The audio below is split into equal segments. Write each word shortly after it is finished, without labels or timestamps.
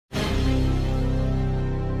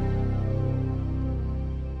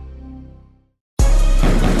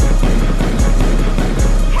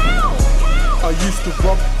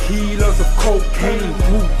kilos of cocaine,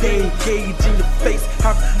 blue day gauge in your face,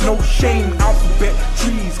 have no shame. Alphabet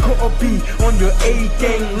trees, gotta be on your A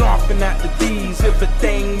game, laughing at the D's if a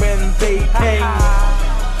thing when they came.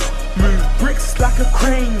 Move bricks like a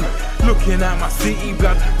crane, looking at my city,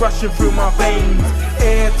 blood rushing through my veins.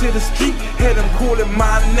 Air to the street, head and calling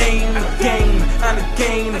my name again and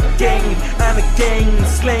again, again and again.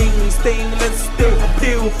 Slaying stainless steel,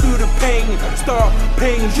 peel through the pain. Start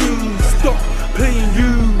paying dues, stop playing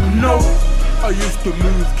you, no. I used to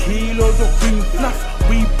move kilos of green fluff,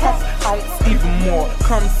 we puff, ounce even more.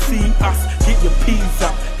 Come see us, get your peas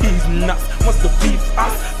up, he's nuts. Wants to beef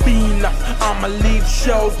us, peanuts. I'ma leave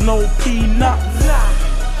shells, no peanuts.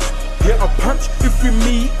 Get a punch if we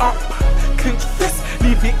meet up, clinch fist,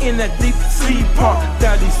 leave it in a deep sleeper.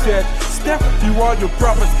 Daddy said, Steph, you are your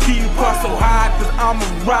brother's keeper. So hide, cause I'ma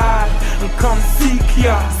ride and come seek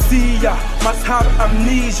ya. See ya, must have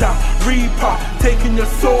amnesia. Reaper, taking your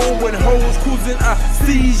soul when hoes causing a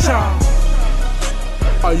seizure.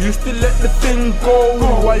 I used to let the thing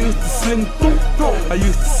go, I used to sling dope, I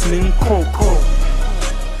used to sling cocoa.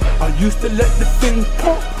 I used to let the thing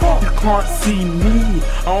pop, you can't see me,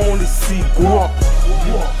 I only see Gwap.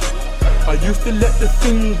 I used to let the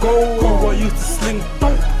thing go, I used to sling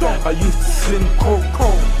dope, I used to sling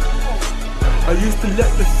cocoa. I used to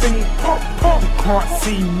let the thing pop, you can't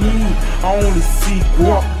see me, I only see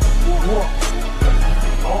Gwap.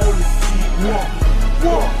 I only see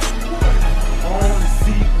Gwap.